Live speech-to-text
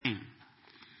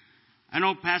I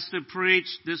know Pastor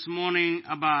preached this morning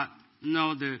about,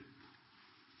 the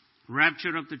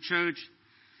rapture of the church.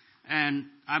 And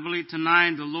I believe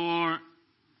tonight the Lord,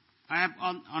 I have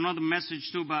another message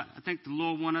too, but I think the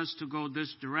Lord wants us to go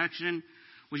this direction.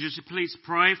 Would you please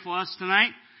pray for us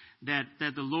tonight that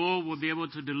the Lord will be able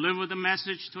to deliver the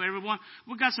message to everyone?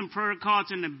 We got some prayer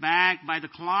cards in the back by the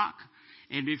clock.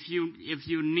 And if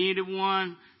you needed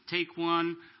one, take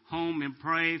one home and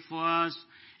pray for us.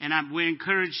 And we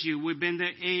encourage you. We've been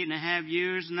there 8.5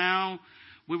 years now.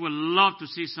 We would love to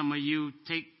see some of you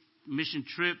take mission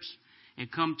trips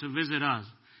and come to visit us.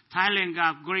 Thailand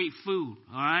got great food,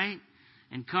 all right?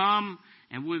 And come,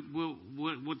 and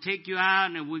we'll take you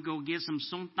out, and we'll go get some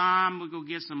som tam, we'll go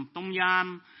get some tom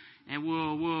yam, and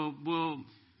we'll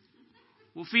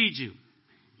feed you.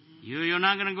 You're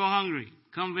not going to go hungry.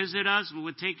 Come visit us.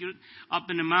 We'll take you up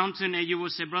in the mountain, and you will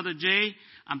say, Brother Jay,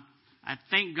 I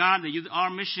thank God that you are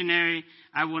missionary.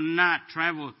 I will not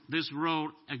travel this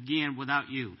road again without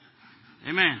you.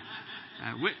 Amen.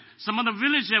 Some of the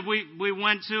villages that we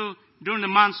went to during the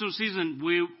monsoon season,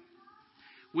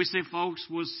 we say, folks,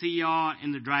 we'll see y'all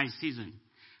in the dry season.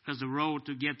 Because the road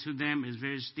to get to them is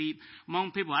very steep.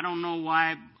 Hmong people, I don't know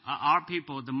why our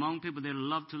people, the Hmong people, they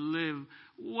love to live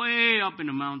way up in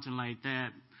the mountain like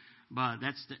that. But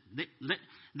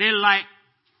they're like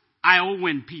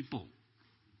Iowan people.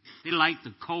 They like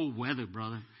the cold weather,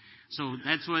 brother. So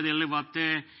that's why they live up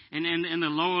there. And in the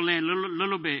lower land,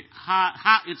 little bit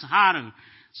hot. It's hotter.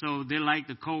 So they like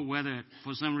the cold weather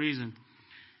for some reason.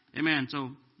 Amen.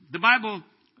 So the Bible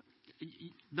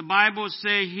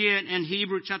say here in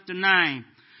Hebrews chapter 9,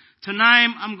 tonight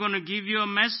I'm going to give you a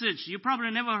message you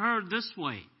probably never heard this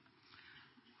way.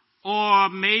 Or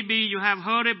maybe you have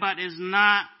heard it, but it's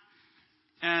not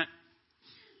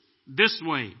this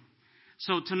way.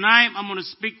 So tonight I'm going to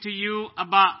speak to you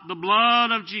about the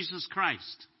blood of Jesus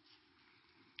Christ.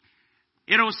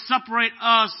 It'll separate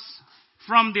us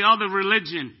from the other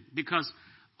religion because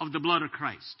of the blood of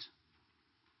Christ.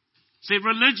 See,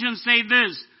 religion say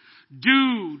this,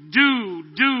 do.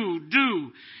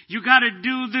 You got to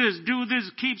do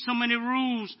this, keep so many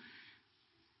rules.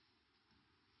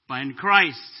 But in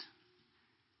Christ,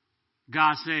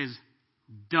 God says,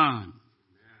 done.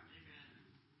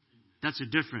 That's a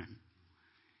different.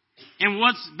 And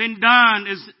what's been done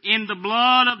is in the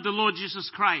blood of the Lord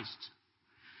Jesus Christ.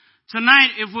 Tonight,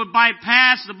 if we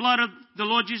bypass the blood of the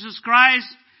Lord Jesus Christ,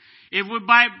 if we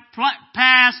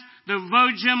bypass the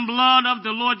virgin blood of the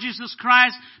Lord Jesus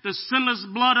Christ, the sinless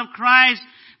blood of Christ,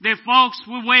 then folks,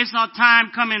 we waste our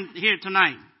time coming here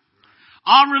tonight.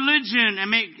 Our religion,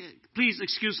 please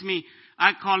excuse me,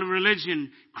 I call it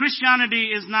religion.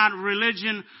 Christianity is not a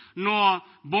religion, nor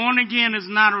born again is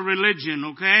not a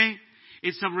religion, okay?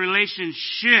 It's a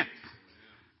relationship.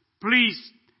 Please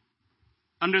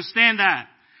understand that.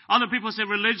 Other people say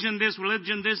religion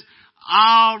this.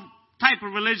 Our type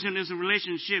of religion is a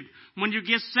relationship. When you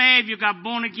get saved, you got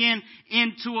born again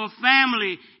into a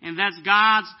family, and that's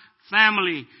God's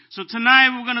family. So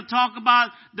tonight we're going to talk about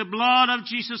the blood of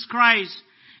Jesus Christ.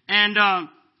 And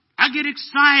I get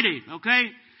excited,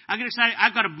 okay? I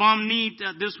got a bum knee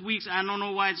this week. I don't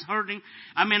know why it's hurting.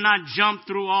 I may not jump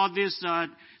through all this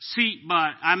seat,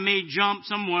 but I may jump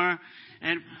somewhere.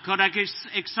 And because I get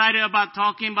excited about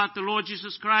talking about the Lord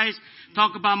Jesus Christ,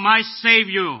 talk about my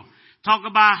Savior, talk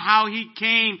about how He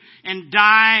came and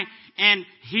died, and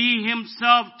He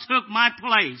Himself took my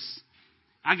place.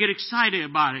 I get excited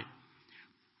about it.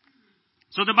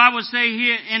 So the Bible say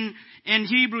here in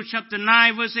Hebrews chapter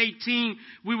 9, verse 18,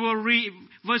 we will read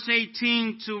verse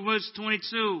 18 to verse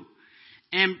 22.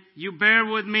 And you bear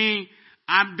with me.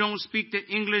 I don't speak the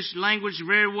English language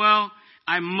very well.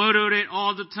 I muttered it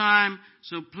all the time.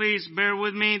 So please bear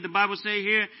with me. The Bible say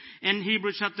here in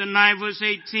Hebrews chapter 9, verse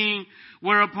 18,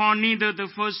 whereupon neither the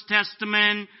first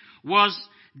testament was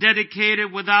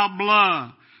dedicated without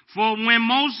blood. For when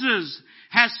Moses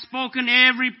had spoken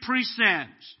every precept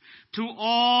to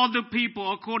all the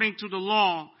people according to the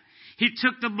law, he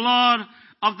took the blood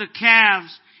of the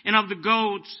calves and of the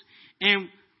goats, and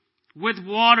with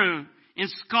water and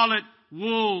scarlet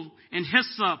wool and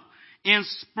hyssop, and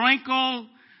sprinkled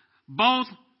both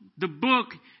the book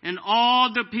and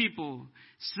all the people,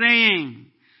 saying,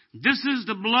 this is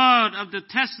the blood of the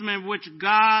testament which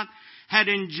God had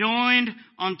enjoined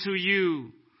unto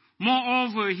you.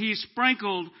 Moreover, he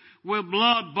sprinkled with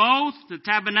blood both the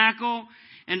tabernacle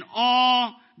and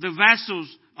all the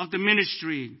vessels of the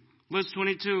ministry. Verse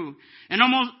 22. And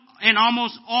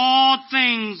almost all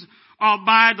things are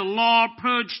by the law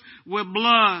purged with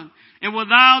blood, and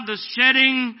without the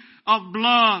shedding of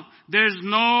blood, there's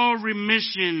no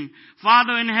remission.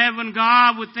 Father in heaven,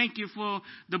 God, we thank you for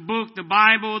the book, the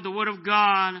Bible, the Word of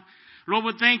God. Lord,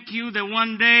 we thank you that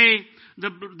one day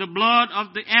the blood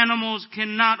of the animals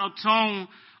cannot atone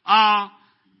our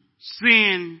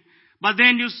sin. But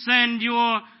then you send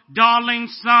your darling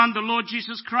Son, the Lord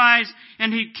Jesus Christ,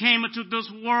 and He came into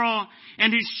this world,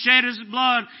 and He shed His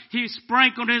blood. He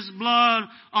sprinkled His blood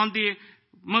on the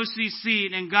mercy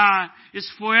seat, and God is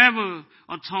forever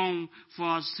atoned for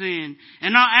our sin.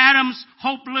 And now Adam's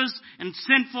hopeless and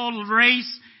sinful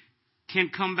race can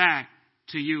come back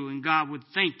to you, and God would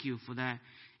thank you for that.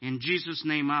 In Jesus'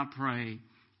 name I pray.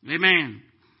 Amen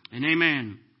and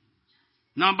amen.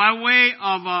 Now, by way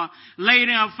of laying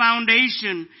a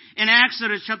foundation in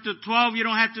Exodus chapter 12, you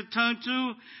don't have to turn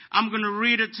to. I'm going to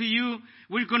read it to you.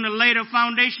 We're going to lay the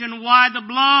foundation why the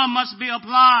blood must be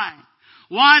applied.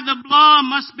 Why the blood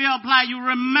must be applied. You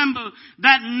remember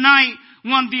that night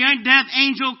when the death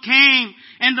angel came,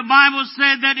 and the Bible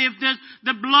said that if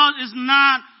the blood is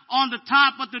not on the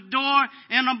top of the door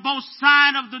and on both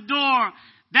sides of the door,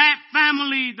 that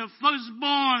family, the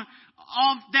firstborn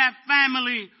of that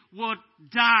family, would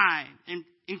die,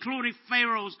 including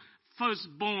Pharaoh's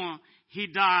firstborn. He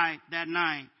died that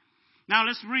night. Now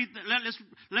let's read.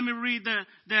 Let me read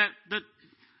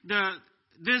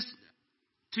this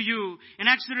to you. In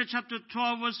Exodus chapter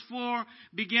 12, verse 4,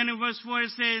 beginning verse 4, it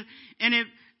says, And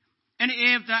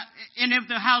if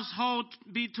the household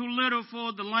be too little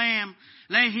for the lamb,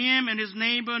 let him and his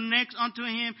neighbor next unto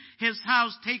him his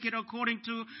house take it according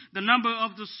to the number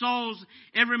of the souls.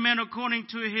 Every man according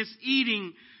to his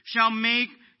eating shall make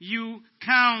you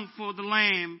count for the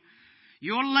lamb.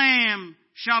 Your lamb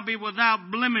shall be without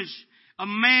blemish, a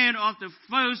male of the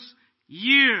first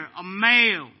year, a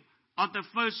male of the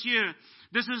first year.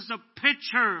 This is a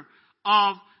picture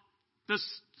of the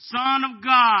Son of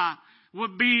God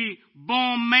would be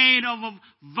born made of a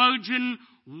virgin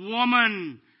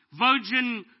woman,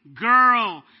 virgin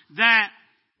girl that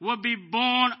would be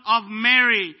born of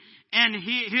Mary and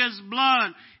his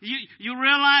blood. You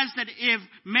realize that if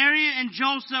Mary and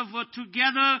Joseph were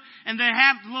together and they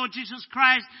have the Lord Jesus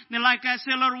Christ, then like I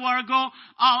said a little while ago,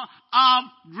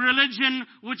 our religion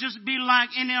would just be like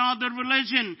any other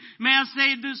religion. May I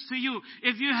say this to you?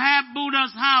 If you have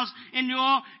Buddha's house in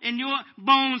your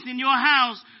bones, in your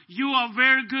house, you are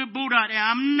very good Buddha. And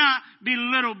I'm not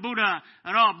belittle Buddha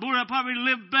at all. Buddha probably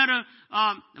lived better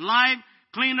life,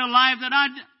 cleaner life than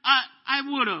I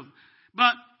would have.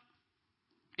 But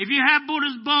if you have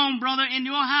Buddha's bone, brother, in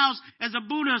your house as a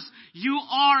Buddhist, you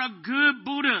are a good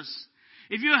Buddhist.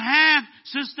 If you have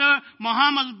Sister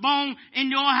Muhammad's bone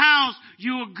in your house,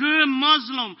 you're a good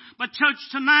Muslim. But church,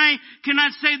 tonight, can I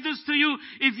say this to you?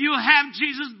 If you have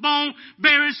Jesus' bone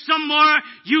buried somewhere,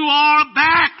 you are a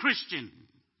bad Christian.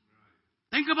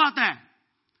 Think about that.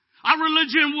 Our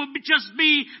religion would just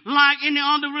be like any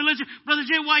other religion. Brother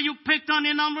Jay, why you picked on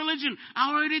any other religion?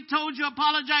 I already told you,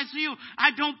 apologize to you.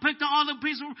 I don't pick on other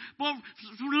pieces of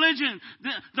religion.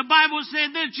 The Bible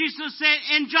said that Jesus said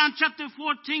in John chapter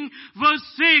 14, verse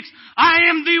 6, I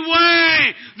am the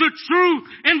way, the truth,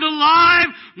 and the life.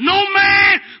 No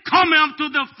man coming up to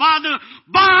the Father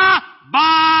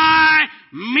by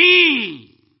me.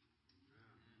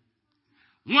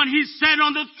 When he sat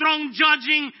on the throne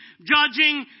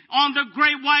judging on the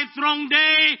great white throne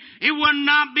day, it will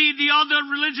not be the other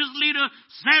religious leader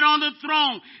sat on the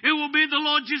throne. It will be the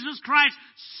Lord Jesus Christ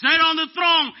sit on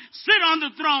the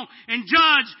throne and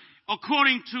judge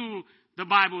according to the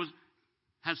Bible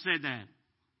has said that.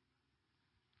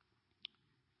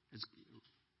 Let's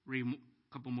read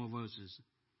a couple more verses.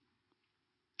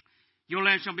 Your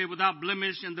land shall be without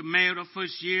blemish in the male of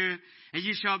first year, and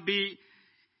you shall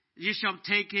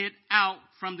take it out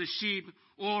from the sheep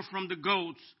or from the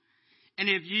goats. And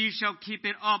if ye shall keep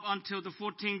it up until the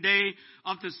 14th day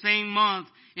of the same month,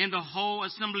 and the whole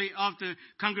assembly of the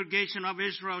congregation of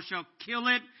Israel shall kill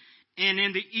it, and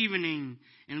in the evening.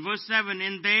 In verse 7,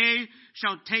 and they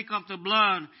shall take up the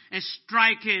blood and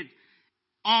strike it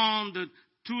on the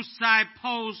two side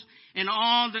posts and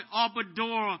on the upper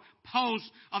door posts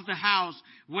of the house,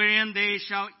 wherein they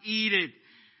shall eat it.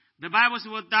 The Bible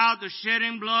says without the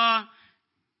shedding blood,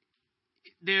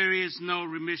 there is no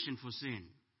remission for sin.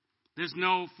 There's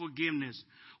no forgiveness.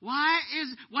 Why is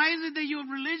it that your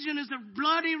religion is a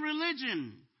bloody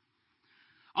religion?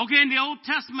 Okay, in the Old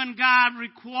Testament, God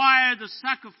required the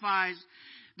sacrifice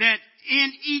that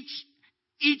in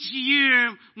each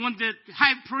year when the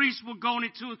high priest will go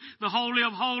into the Holy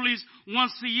of Holies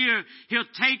once a year, he'll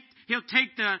take he'll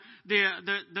take the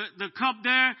cup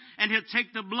there, and he'll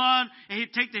take the blood, and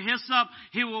he'll take the hyssop.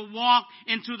 He will walk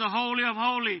into the Holy of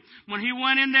Holies. When he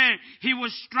went in there, he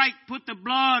would put the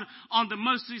blood on the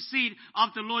mercy seat of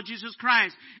the Lord Jesus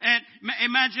Christ. And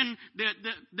imagine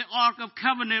the Ark of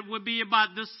Covenant would be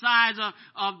about this size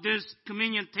of this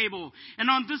communion table. And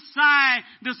on this side,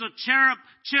 there's a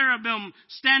cherubim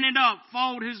standing up,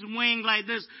 fold his wing like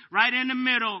this, right in the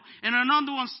middle. And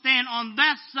another one stand on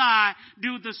that side,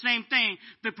 do the same thing.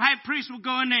 The high priest will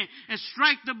go in there and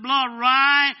strike the blood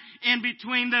right in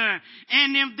between there.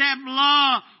 And if that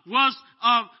blood was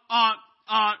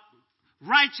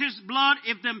righteous blood,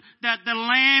 if the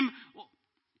lamb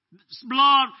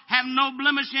blood have no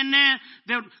blemish in there,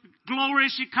 the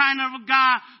glorious Shekinah of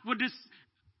God would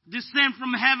descend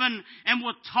from heaven and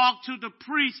will talk to the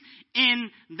priest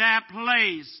in that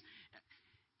place.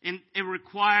 And it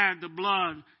required the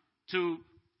blood to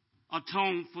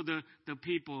atone for the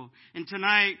people. And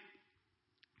tonight,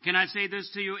 can I say this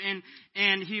to you?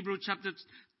 In Hebrew chapter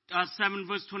 7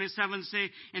 verse 27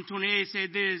 and 28 say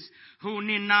this: who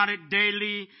need not it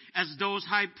daily as those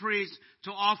high priests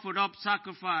to offer up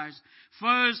sacrifice,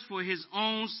 first for his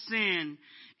own sin,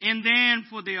 and then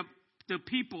for the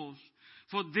people's.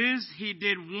 For this he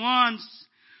did once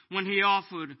when he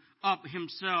offered up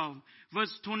himself.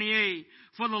 Verse 28,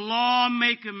 for the law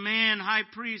make a man high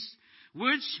priest,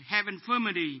 which have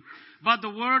infirmity, but the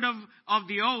word of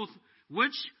the oath,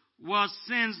 which was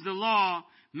since the law,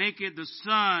 make it the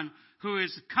Son, who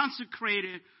is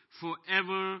consecrated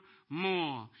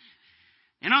forevermore.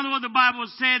 In other words, the Bible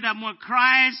said that when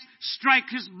Christ struck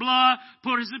his blood,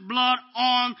 put his blood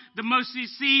on the mercy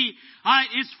seat,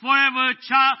 it's forever.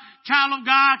 Child of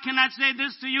God, can I say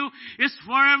this to you? It's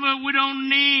forever. We don't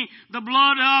need the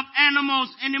blood of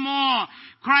animals anymore.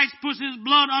 Christ puts his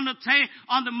blood on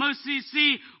the mercy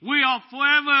seat. We are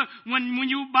forever. When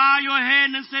you bow your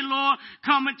head and say, Lord,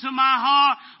 come into my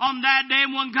heart on that day,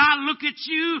 when God look at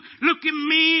you, look at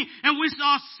me, and we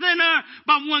saw a sinner,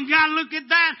 but when God looked at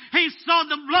that, he saw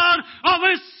the blood of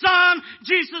his Son,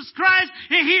 Jesus Christ,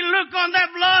 and he looked on that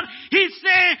blood. He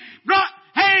said,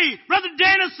 hey, Brother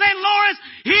Dana St. Lawrence,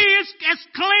 he is as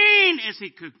clean as he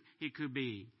could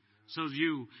be. So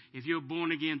if you're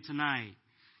born again tonight,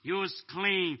 you're as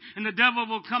clean. And the devil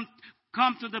will come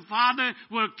to the Father,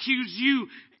 will accuse you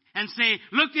and say,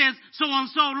 look at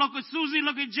so-and-so, look at Susie,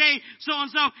 look at Jay,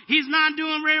 so-and-so. He's not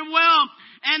doing very well.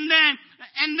 And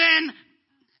then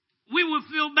we would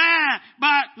feel bad.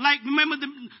 But like, remember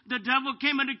the devil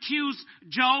came and accused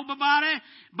Job about it?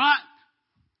 But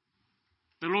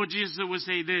the Lord Jesus would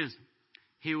say this.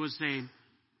 He would say,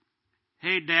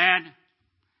 hey, Dad,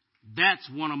 that's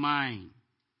one of mine.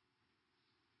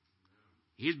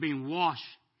 He's been washed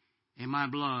in my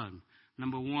blood.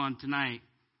 Number one tonight,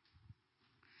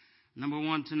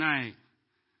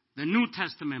 the New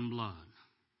Testament blood.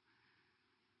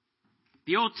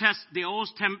 The Old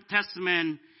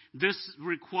Testament, this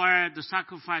required the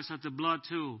sacrifice of the blood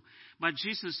too. But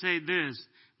Jesus said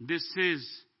this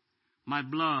is my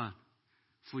blood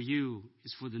for you.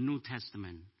 It's for the New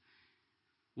Testament.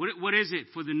 What is it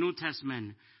for the New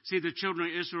Testament? See, the children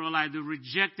of Israel, they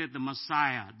rejected the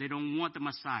Messiah. They don't want the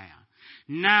Messiah.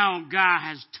 Now God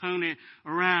has turned it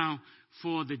around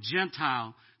for the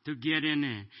Gentile to get in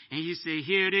there. And he said,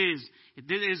 here it is.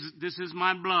 This is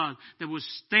my blood that was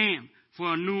stamped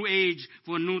for a new age,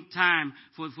 for a new time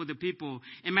for the people.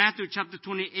 In Matthew chapter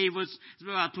 28, verse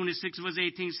 26, verse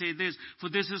 18 say this: for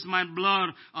this is my blood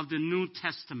of the New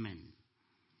Testament.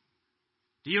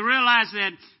 Do you realize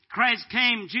that Christ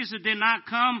came, Jesus did not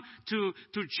come to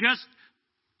just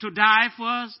to die for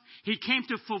us. He came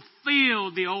to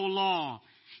fulfill the old law.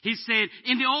 He said,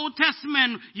 in the Old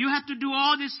Testament, you have to do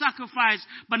all this sacrifice.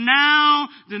 But now,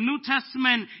 the New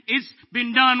Testament, it's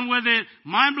been done with it.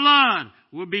 My blood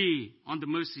will be on the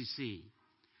mercy seat.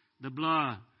 The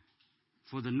blood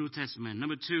for the New Testament.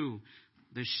 Number 2,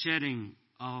 the shedding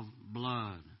of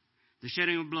blood. The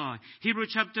shedding of blood. Hebrews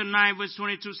chapter 9 verse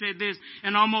 22 said this: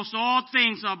 and almost all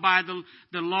things are by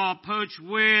the law purged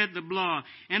with the blood.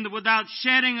 And without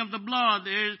shedding of the blood,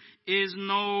 there is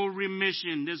no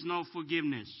remission. There's no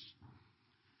forgiveness.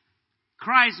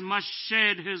 Christ must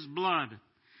shed his blood.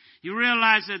 You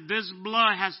realize that this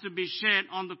blood has to be shed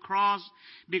on the cross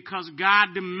because God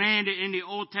demanded in the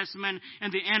Old Testament,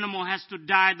 and the animal has to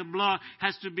die. The blood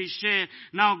has to be shed.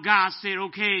 Now God said,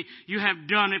 okay, you have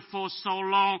done it for so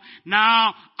long.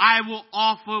 Now I will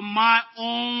offer my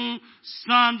own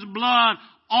Son's blood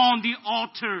on the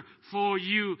altar for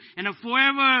you. And if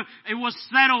forever it was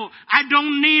settled, I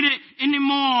don't need it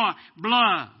anymore,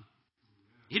 blood.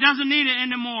 He doesn't need it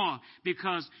anymore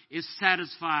because it's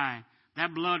satisfied.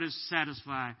 That blood is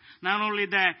satisfied. Not only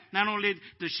that, not only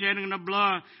the shedding of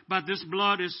blood, but this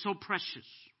blood is so precious.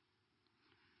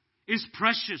 It's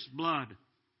precious blood.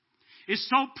 It's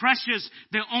so precious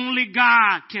that only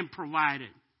God can provide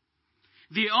it.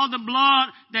 The other blood,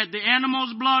 that the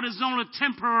animal's blood, is only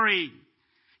temporary.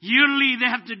 Yearly, they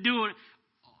have to do it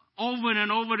over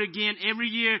and over again. Every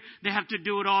year, they have to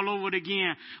do it all over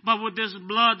again. But with this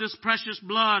blood, this precious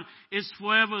blood, is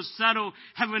forever settled.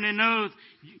 Heaven and earth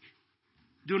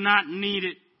do not need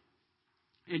it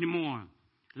anymore.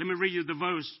 Let me read you the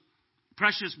verse.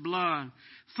 Precious blood.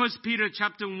 1 Peter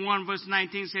chapter 1, verse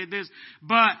 19 said this,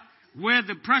 but where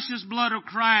the precious blood of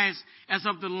Christ as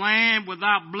of the Lamb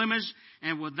without blemish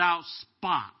and without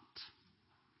spot.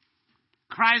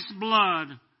 Christ's blood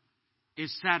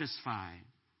is satisfied.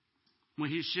 When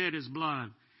he shed his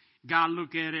blood, God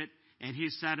looked at it and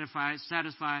he's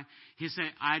satisfied. He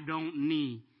said, I don't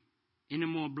need any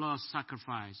more blood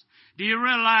sacrifice. Do you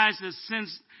realize that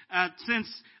since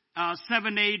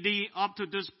 7 AD up to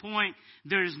this point,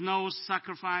 there is no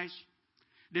sacrifice?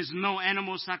 There's no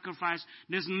animal sacrifice.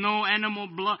 There's no animal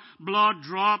blood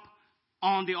drop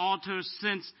on the altar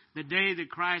since the day that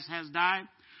Christ has died.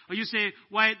 Or you say,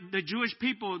 why the Jewish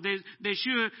people, they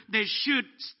should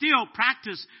still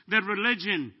practice their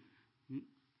religion.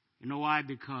 You know why?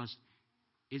 Because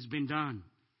it's been done.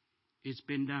 It's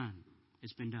been done.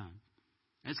 It's been done.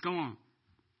 Let's go on.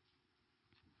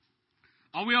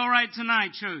 Are we all right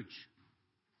tonight, church?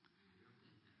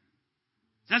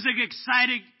 Let's get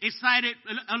excited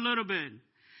a little bit.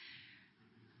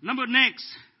 Number next,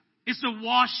 it's the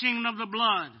washing of the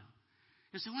blood.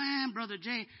 You say, well, Brother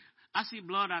Jay, I see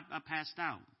blood, I passed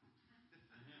out.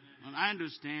 Well, I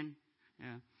understand.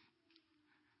 Yeah.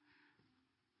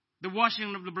 The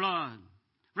washing of the blood.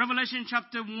 Revelation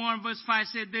chapter 1 verse 5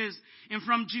 said this, and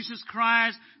from Jesus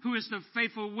Christ, who is the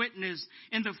faithful witness,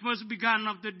 and the first begotten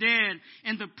of the dead,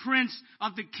 and the prince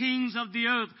of the kings of the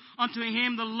earth, unto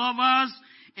him that love us,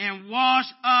 and wash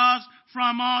us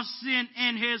from our sin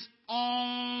in his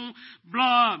own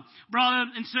blood. Brother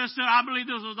and sister, I believe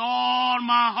this with all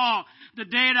my heart. The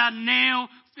day that I nailed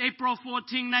April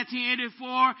 14,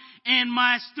 1984, in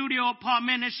my studio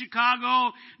apartment in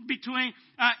Chicago, between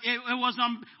it was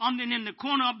in the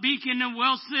corner of Beacon and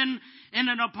Wilson, in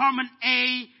an apartment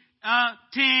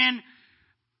A10.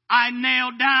 I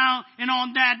nailed down, and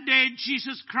on that day,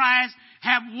 Jesus Christ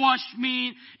have washed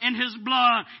me in his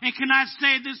blood. And can I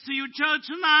say this to you, church,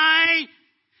 tonight?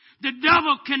 The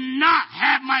devil cannot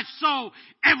have my soul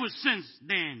ever since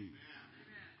then.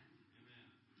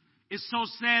 It's so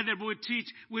sad that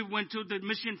we went to the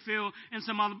mission field, and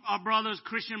some of our brothers,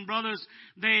 Christian brothers,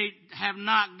 they have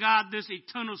not got this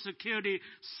eternal security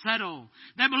settled.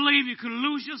 They believe you can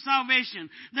lose your salvation.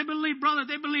 They believe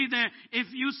that if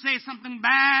you say something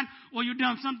bad or you've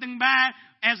done something bad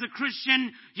as a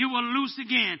Christian, you will lose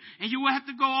again. And you will have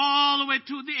to go all the way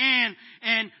to the end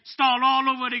and start all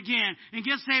over again and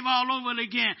get saved all over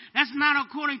again. That's not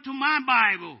according to my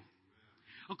Bible.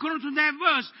 According to that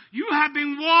verse, you have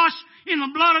been washed in the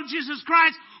blood of Jesus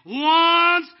Christ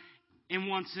once and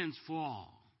once and for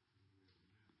all.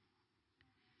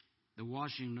 The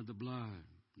washing of the blood.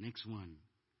 Next one.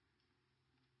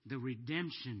 The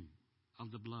redemption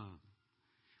of the blood.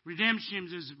 Redemption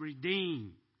is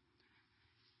redeemed.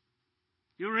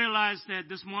 You realize that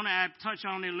this morning I touched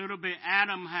on it a little bit.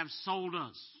 Adam have sold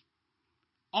us.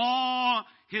 All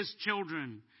his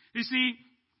children. You see,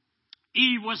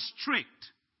 Eve was tricked.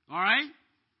 All right?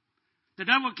 The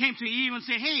devil came to Eve and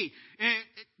said, hey,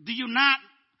 do you not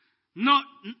know,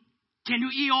 can you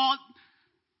eat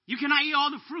you cannot eat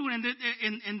all the fruit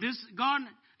in this garden?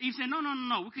 Eve said,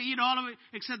 no. We can eat all of it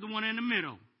except the one in the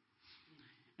middle.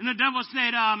 And the devil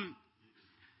said,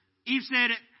 Eve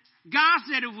said, God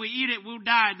said if we eat it, we'll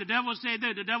die. The devil said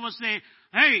that. The devil said,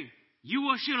 hey, you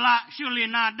will surely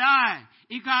not die.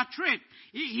 He got tricked.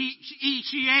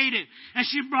 She ate it, and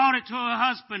she brought it to her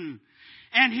husband.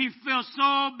 And he felt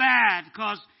so bad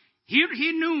because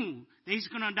he knew that he's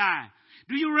going to die.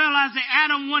 Do you realize that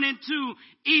Adam wanted to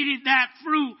eat that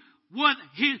fruit with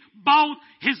both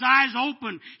his eyes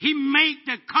open? He made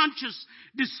the conscious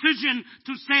decision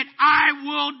to say, I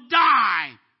will die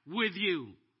with you.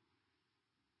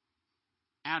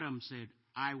 Adam said,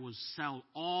 I will sell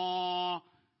all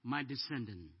my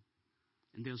descendants,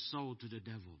 and they're sold to the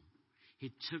devil.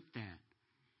 He took that.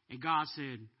 And God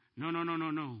said,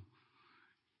 no.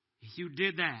 You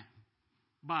did that.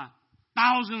 But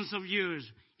thousands of years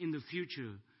in the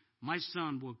future, my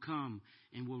son will come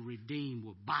and will redeem,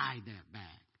 will buy that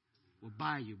back. Will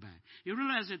buy you back. You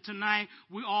realize that tonight,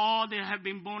 we all that have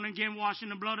been born again, washed in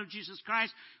the blood of Jesus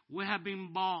Christ, we have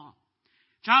been bought.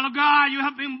 Child of God, you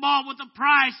have been bought with a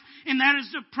price, and that is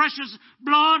the precious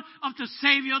blood of the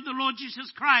Savior of the Lord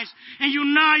Jesus Christ. And you're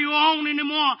not your own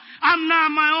anymore. I'm not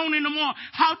my own anymore.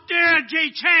 How dare Jay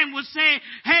Chan would say,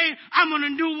 hey, I'm going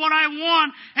to do what I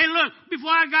want. Hey, look, before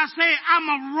I got saved, I'm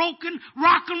a rock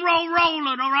and roll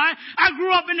roller, all right? I grew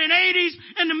up in the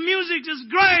 80s, and the music is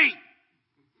great.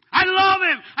 I love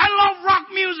it. I love rock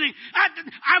music.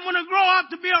 I want to grow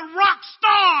up to be a rock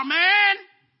star, man.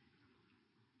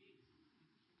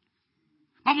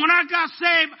 But when I got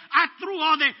saved, I threw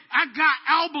all that. I got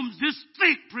albums this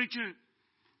thick, preacher.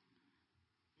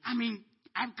 I mean,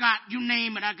 I've got, you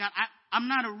name it, I'm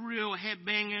not a real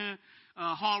headbanger,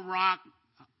 hard rock,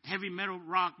 heavy metal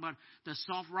rock, but the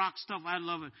soft rock stuff, I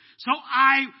love it. So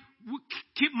I would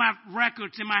keep my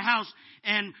records in my house.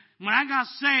 And when I got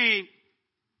saved,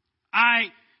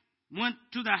 I went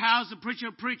to the house, the preacher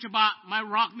preached about my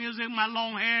rock music, my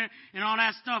long hair, and all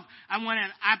that stuff. I went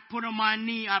and I put on my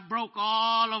knee. I broke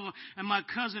all over. And my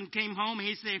cousin came home.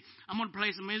 He said, I'm going to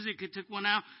play some music. He took one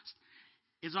out.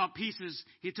 It's all pieces.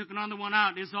 He took another one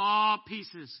out. It's all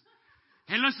pieces.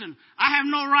 Hey, listen, I have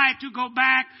no right to go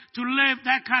back to live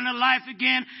that kind of life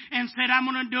again and said, I'm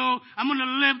going to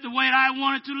live the way I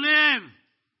wanted to live.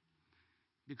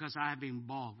 Because I have been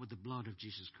bought with the blood of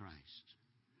Jesus Christ.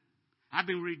 I've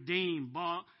been redeemed,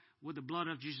 bought with the blood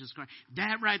of Jesus Christ.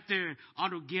 That right there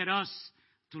ought to get us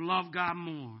to love God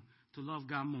more, to love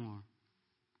God more.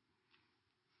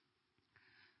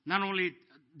 Not only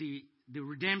the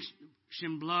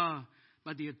redemption blood,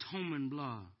 but the atonement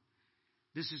blood.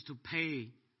 This is to pay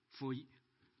for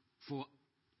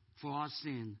our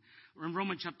sin. In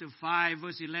Romans chapter 5,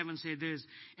 verse 11 say this,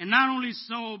 and not only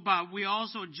so, but we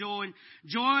also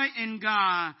joy in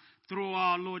God through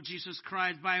our Lord Jesus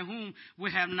Christ, by whom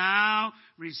we have now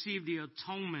received the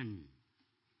atonement.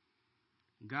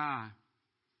 God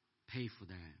paid for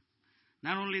that.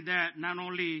 Not only that, not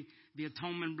only the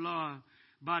atonement blood,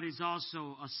 but it's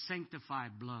also a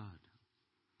sanctified blood.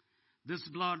 This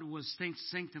blood was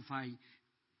sanctified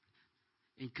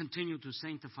and continue to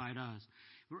sanctify us.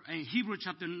 In Hebrews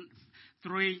chapter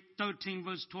 3, 13,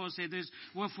 verse 12 say this,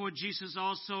 wherefore Jesus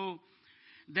also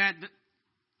that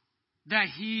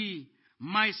he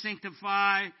might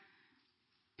sanctify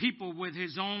people with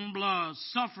his own blood,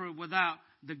 suffered without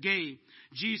the gate.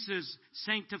 Jesus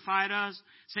sanctified us.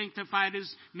 Sanctified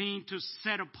us mean to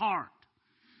set apart.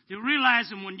 You realize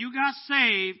that when you got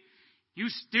saved, you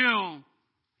still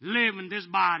live in this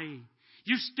body.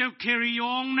 You still carry your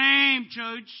own name,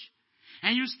 church.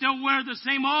 And you still wear the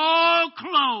same old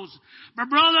clothes. But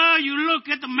brother, you look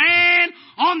at the man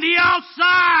on the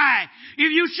outside.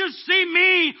 If you should see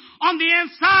me on the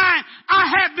inside,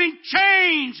 I have been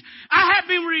changed. I have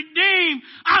been redeemed.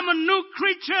 I'm a new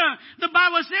creature. The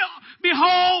Bible says,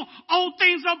 behold, old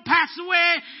things are passed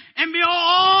away. And behold,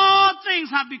 all things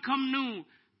have become new.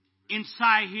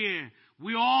 Inside here,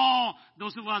 we all,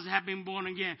 those of us that have been born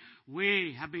again,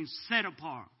 we have been set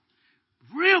apart.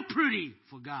 Real pretty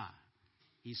for God.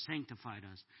 He sanctified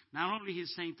us. Not only He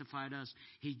sanctified us,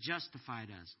 He justified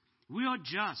us. We are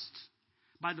just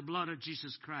by the blood of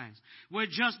Jesus Christ. We're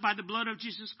just by the blood of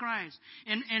Jesus Christ.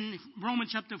 In Romans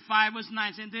chapter 5, verse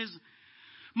 9, says this,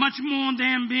 much more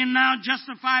than being now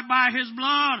justified by His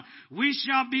blood, we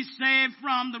shall be saved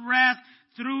from the wrath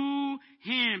through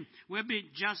Him. We'll be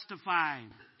justified.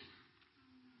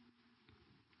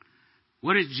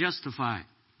 What is justified?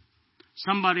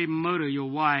 Somebody murder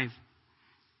your wife,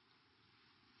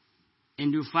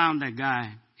 and you found that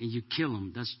guy and you kill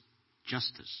him. That's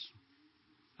justice.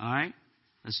 All right?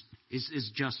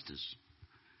 It's justice.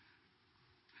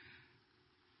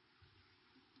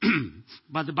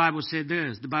 But the Bible said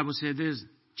this. The Bible said this.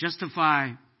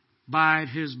 Justified by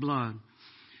His blood.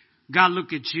 God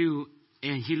looked at you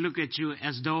and He looked at you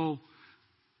as though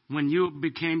when you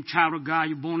became child of God,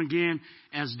 you're born again,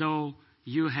 as though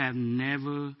you have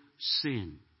never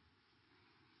sinned.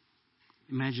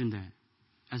 Imagine that.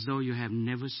 As though you have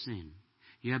never sinned.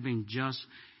 You have been just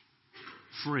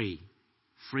freely.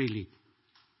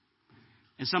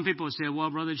 And some people say, well,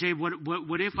 Brother Jay, what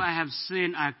if I have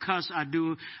sinned, I cuss, I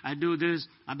do this,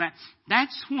 I bad.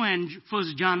 That's when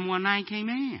 1 John 1:9 came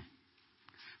in.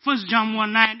 1 John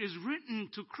 1:9 is written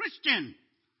to Christians.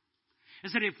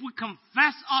 It said, if we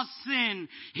confess our sin,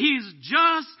 He is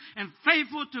just and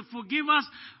faithful to forgive us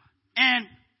and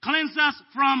cleanse us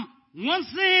from one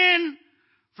sin,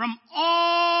 from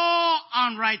all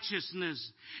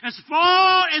unrighteousness. As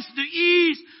far as the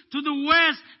east to the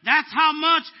west, that's how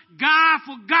much God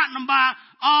forgotten about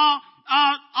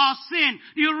our sin.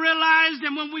 You realize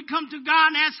that when we come to God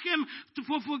and ask Him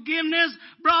for forgiveness,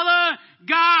 brother,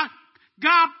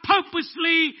 God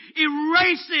purposely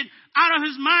erased it out of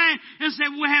his mind and said,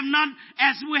 we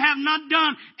have not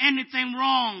done anything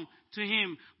wrong to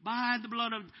him by the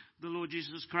blood of the Lord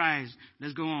Jesus Christ.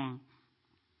 Let's go on.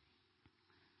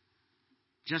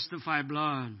 Justified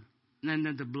blood. And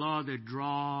then the blood that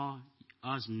draw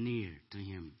us near to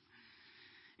him.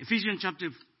 Ephesians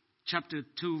chapter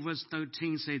 2 verse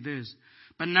 13 say this.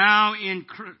 But now in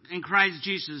Christ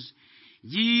Jesus,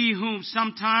 ye whom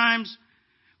sometimes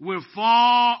were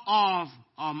far off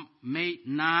are made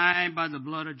nigh by the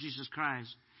blood of Jesus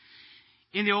Christ.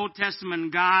 In the Old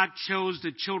Testament, God chose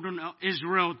the children of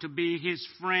Israel to be his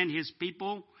friend, his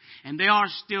people. And they are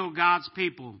still God's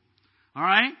people. All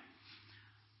right?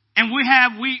 And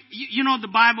the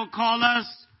Bible calls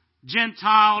us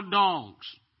Gentile dogs.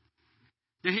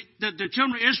 The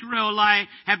children of Israel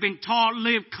have been taught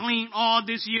live clean all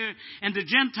this year, and the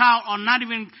Gentiles are not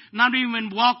even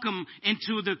welcome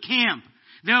into the camp.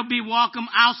 They'll be welcome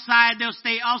outside. They'll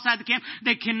stay outside the camp.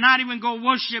 They cannot even go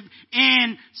worship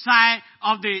inside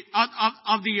of the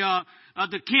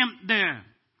camp there.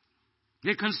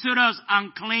 They consider us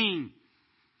unclean.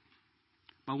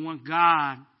 But when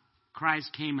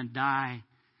Christ came and died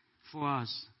for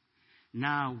us,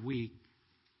 now we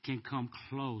can come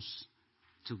close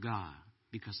to God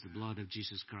because of the blood of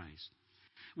Jesus Christ.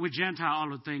 We Gentiles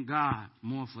ought to thank God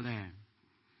more for that.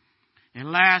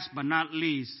 And last but not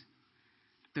least,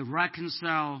 the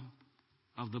reconcile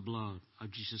of the blood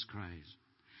of Jesus Christ.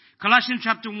 Colossians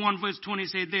chapter 1 verse 20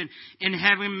 says then, in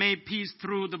having made peace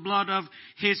through the blood of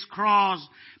his cross,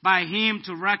 by him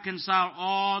to reconcile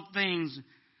all things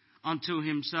unto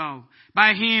himself.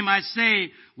 By him I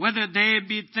say, whether they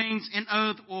be things in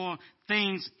earth or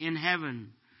things in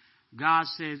heaven. God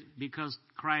says, because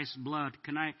Christ's blood.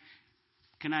 Can I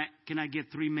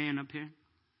get 3 men up here?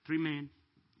 3 men.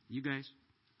 You guys?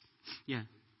 Yeah.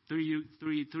 3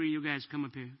 you guys come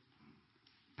up here.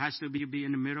 Pastor will be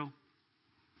in the middle.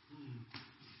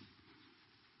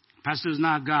 Pastor's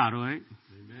not God, all right?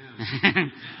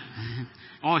 Amen.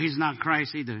 Or he's not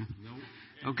Christ either. Nope.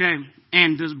 Okay.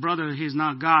 And this brother, he's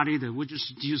not God either. We're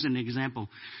just using an example.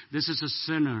 This is a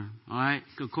sinner, all right?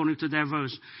 According to that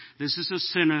verse, this is a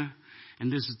sinner,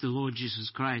 and this is the Lord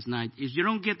Jesus Christ. Now, if you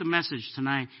don't get the message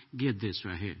tonight, get this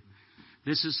right here.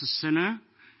 This is a sinner,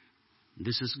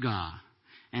 this is God,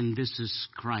 and this is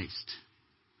Christ.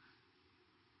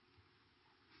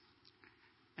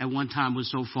 At one time, we're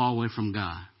so far away from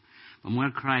God. But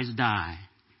when Christ died,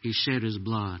 he shed his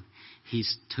blood. He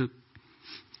took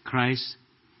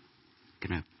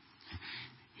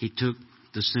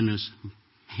the sinner's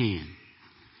hand.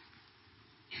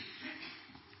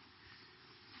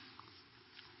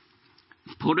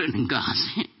 Put it in God's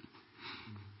hand.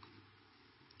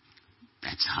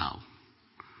 That's how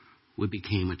we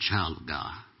became a child of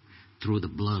God, through the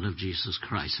blood of Jesus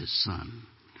Christ, his son.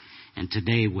 And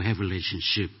today we have a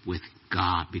relationship with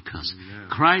God because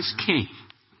Christ came.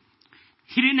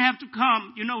 He didn't have to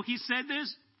come. He said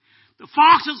this. The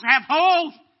foxes have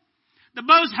holes. The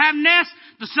birds have nests.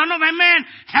 The Son of Man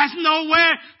has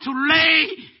nowhere to lay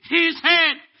his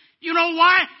head. You know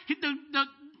why?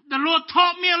 The Lord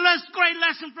taught me a great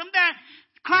lesson from that.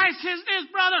 Christ says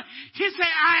this, brother. He said,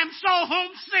 I am so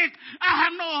homesick. I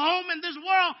have no home in this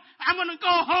world. I'm going to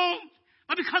go home.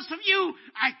 But because of you,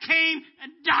 I came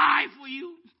and died for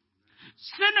you.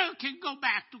 Sinner can go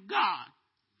back to God.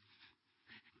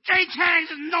 Jay Chang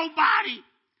is nobody.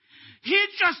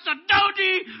 He's just a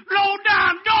dirty,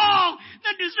 low-down dog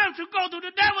that deserves to go to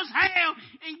the devil's hell.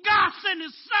 And God sent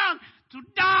his son to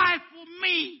die for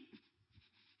me.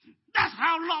 That's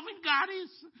how loving God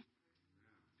is.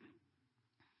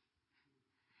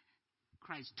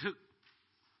 Christ took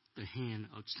the hand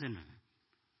of sinner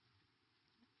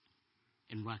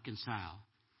and reconcile,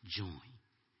 join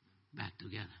back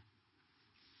together.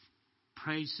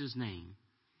 Praise his name.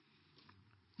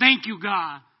 Thank you,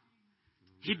 God.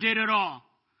 He did it all.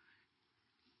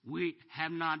 We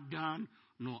have not done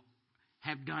nor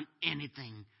have done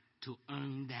anything to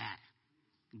earn that.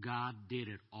 God did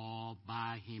it all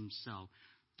by himself.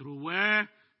 Through where?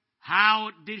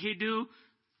 How did he do?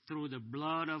 Through the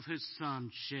blood of his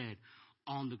son shed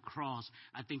on the cross.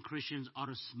 I think Christians ought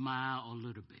to smile a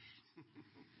little bit.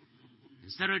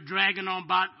 Instead of dragging on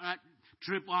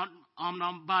trip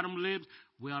on bottom lips,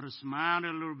 we ought to smile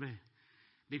a little bit.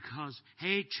 Because,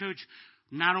 hey, church,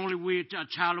 not only we're a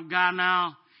child of God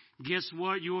now, guess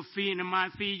what? Your feet and my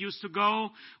feet used to go.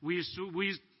 We used to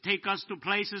take us to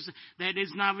places that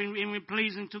is not even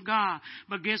pleasing to God.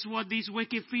 But guess what? These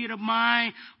wicked feet of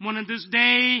mine, one of this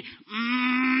day,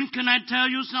 can I tell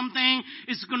you something?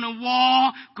 It's going to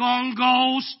walk on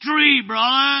Gold Street,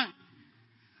 brother.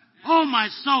 Oh, my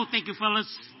soul. Thank you, fellas.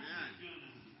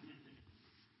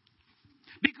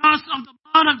 Because of the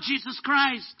blood of Jesus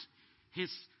Christ,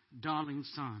 his darling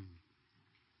son.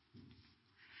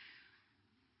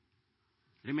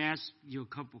 Let me ask you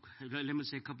let me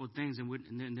say a couple of things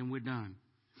and then we're done.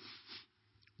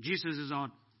 Jesus is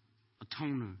our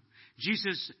atoner.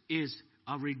 Jesus is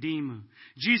our redeemer.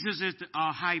 Jesus is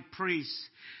our high priest.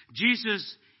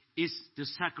 Jesus is the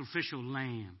sacrificial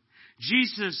lamb.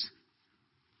 Jesus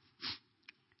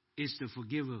is the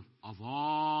forgiver of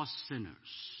all sinners.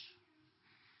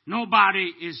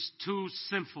 Nobody is too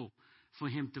sinful for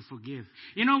him to forgive.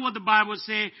 You know what the Bible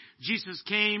says? Jesus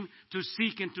came to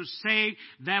seek and to save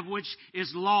that which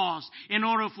is lost. In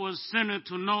order for a sinner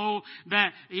to know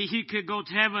that he could go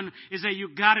to heaven, is that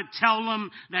you got to tell him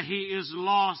that he is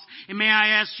lost. And may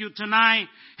I ask you tonight,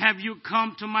 have you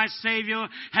come to my Savior?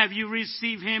 Have you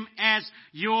received him as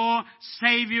your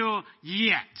Savior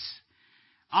yet?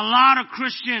 A lot of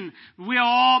Christians, we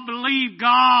all believe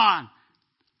God.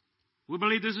 We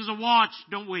believe this is a watch,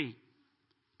 don't we?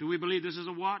 Do we believe this is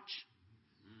a watch?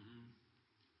 Mm-hmm.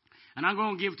 And I'm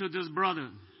going to give to this brother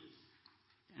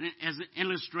as an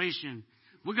illustration.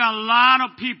 We got a lot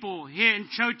of people here in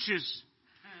churches,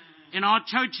 in our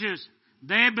churches.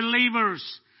 They're believers,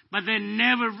 but they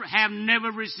have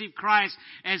never received Christ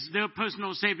as their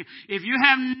personal Savior. If you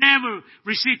have never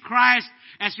received Christ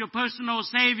as your personal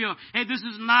Savior, hey, this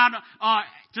is not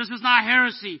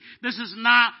heresy. This is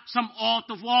not some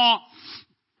off-the-wall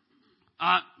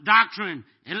doctrine.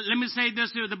 And let me say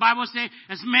this here. The Bible says,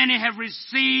 as many have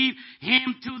received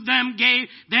him, to them gave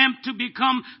them to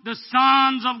become the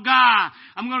sons of God.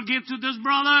 I'm going to give to this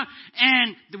brother,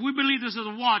 and we believe this is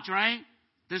a watch, right?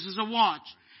 This is a watch.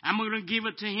 I'm going to give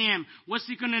it to him. What's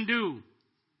he going to do?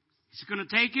 Is he going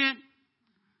to take it?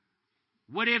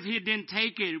 What if he didn't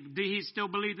take it? Do he still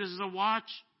believe this is a watch?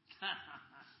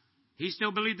 He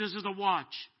still believes this is a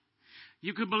watch.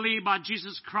 You could believe about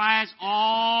Jesus Christ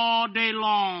all day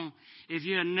long. If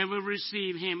you have never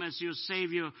received him as your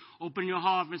Savior, open your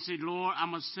heart and say, Lord,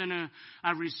 I'm a sinner.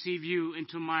 I receive you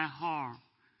into my heart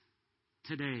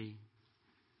today.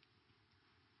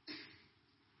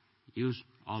 You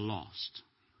are lost.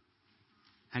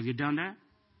 Have you done that?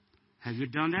 Have you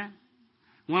done that?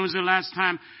 When was the last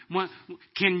time?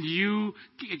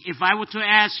 If I were to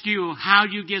ask you how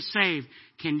you get saved,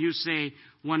 can you say,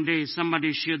 one day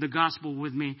somebody shared the gospel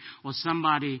with me, or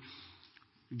somebody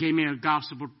gave me a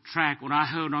gospel track, or I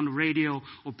heard on the radio,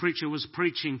 or preacher was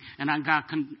preaching, and I got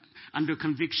under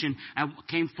conviction. I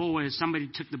came forward, somebody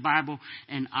took the Bible,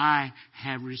 and I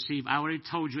have received. I already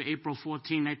told you, April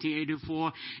 14,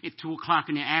 1984, at 2 o'clock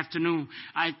in the afternoon,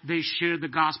 they shared the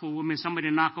gospel with me. Somebody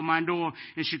knocked on my door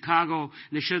in Chicago, and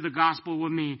they shared the gospel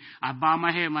with me. I bowed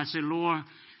my head, and I said, Lord,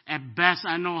 at best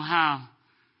I know how,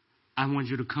 I want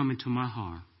you to come into my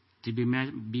heart to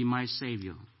be my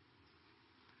Savior.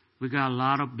 We got a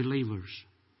lot of believers.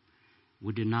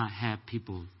 We do not have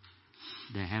people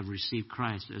that have received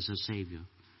Christ as a Savior.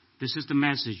 This is the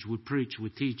message we preach, we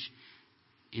teach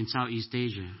in Southeast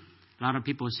Asia. A lot of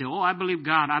people say, oh, I believe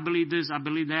God. I believe this. I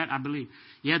believe that. I believe.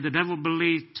 Yeah, the devil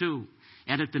believed too.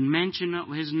 And at the mention of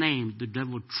his name, the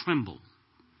devil trembled.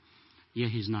 Yet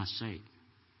he's not saved.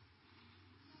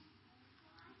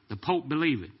 The Pope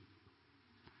believed it.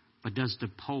 But does the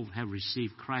Pope have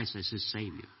received Christ as his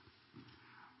Savior?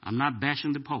 I'm not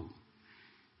bashing the Pope.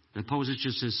 The Pope is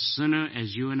just as sinner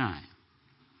as you and I.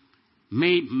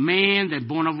 Man that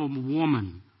born of a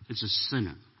woman is a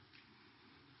sinner.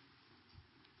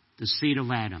 The seed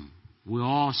of Adam. We're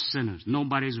all sinners.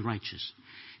 Nobody's righteous.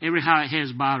 Every head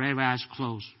is bowed, every eye is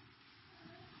closed.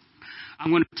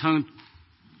 I'm going to turn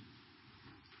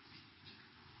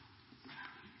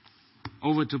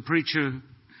over to preacher,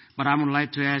 but I would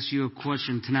like to ask you a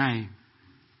question tonight.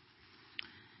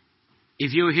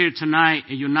 If you're here tonight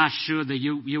and you're not sure that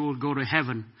you will go to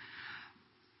heaven,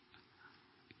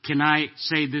 can I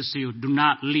say this to you? Do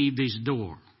not leave this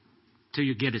door till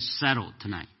you get it settled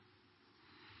tonight.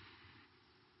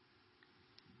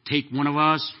 Take one of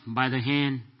us by the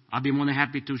hand. I'll be more than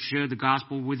happy to share the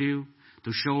gospel with you,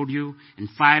 to show you. In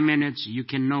 5 minutes, you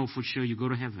can know for sure you go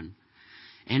to heaven.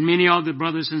 And many other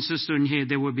brothers and sisters in here,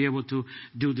 they will be able to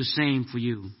do the same for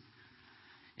you.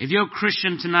 If you're a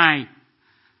Christian tonight,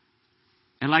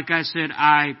 and like I said,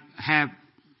 I have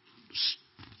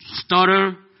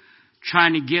stuttered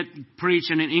trying to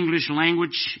preach in an English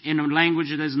language, in a language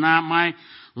that is not my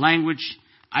language.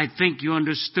 I think you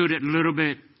understood it a little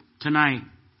bit tonight.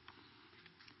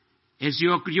 As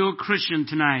you're a Christian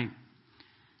tonight,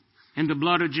 and the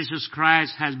blood of Jesus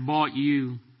Christ has bought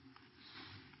you,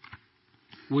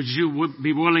 would you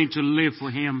be willing to live for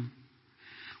him?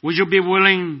 Would you be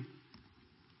willing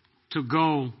to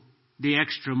go the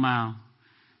extra mile,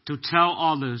 to tell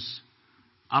others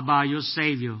about your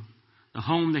Savior, the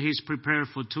home that He's prepared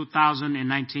for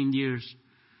 2019 years.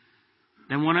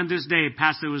 Then one of this day,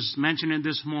 Pastor was mentioning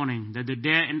this morning that the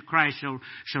dead in Christ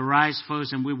shall rise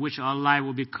first, and we wish our life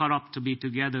will be caught up to be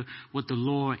together with the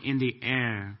Lord in the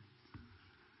air.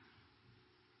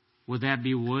 Would that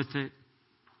be worth it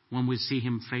when we see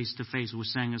Him face to face? We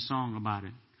sang a song about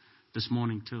it this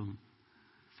morning too.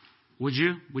 Would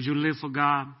you? Would you live for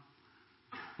God?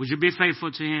 Would you be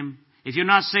faithful to Him? If you're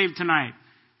not saved tonight,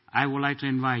 I would like to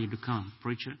invite you to come,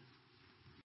 preacher.